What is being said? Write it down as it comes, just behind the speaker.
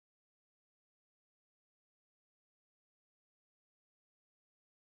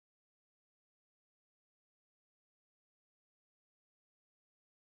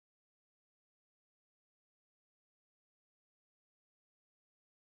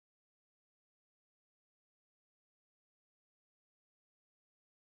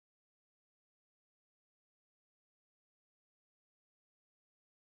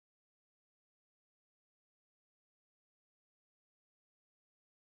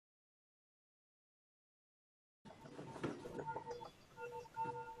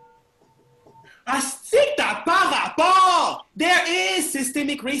C'est t'as pas rapport. There is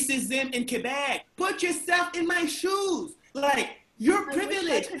systemic racism in Quebec. Put yourself in my shoes. Like, you're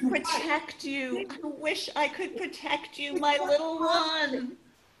privileged. I could protect you. I wish I could protect you, my little one.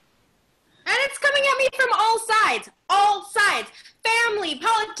 And it's coming at me from all sides. Family,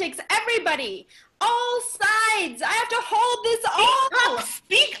 politics, everybody. All sides. I have to hold this all.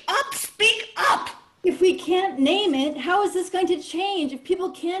 Speak up, speak up. If we can't name it, how is this going to change? If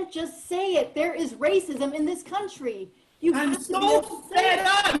people can't just say it, there is racism in this country. I'm so fed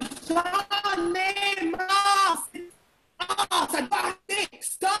up.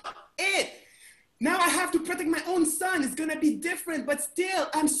 Stop it. Now I have to protect my own son. It's going to be different, but still,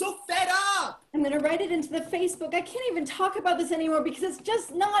 I'm so fed up. I'm going to write it into the Facebook. I can't even talk about this anymore because it's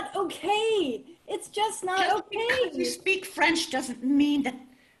just not okay. It's just not okay. Because you speak French doesn't mean that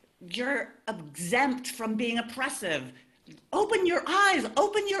you're exempt from being oppressive. Open your eyes.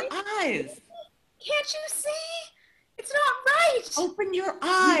 Open your eyes. Can't you see? It's not right. Open your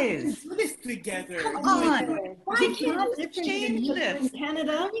eyes. Do this together. Come on. Why can't we change this? In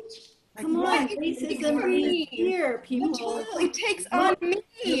Canada? Come on, racism is here, people. It takes on me.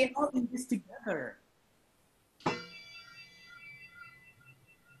 We're all in this together.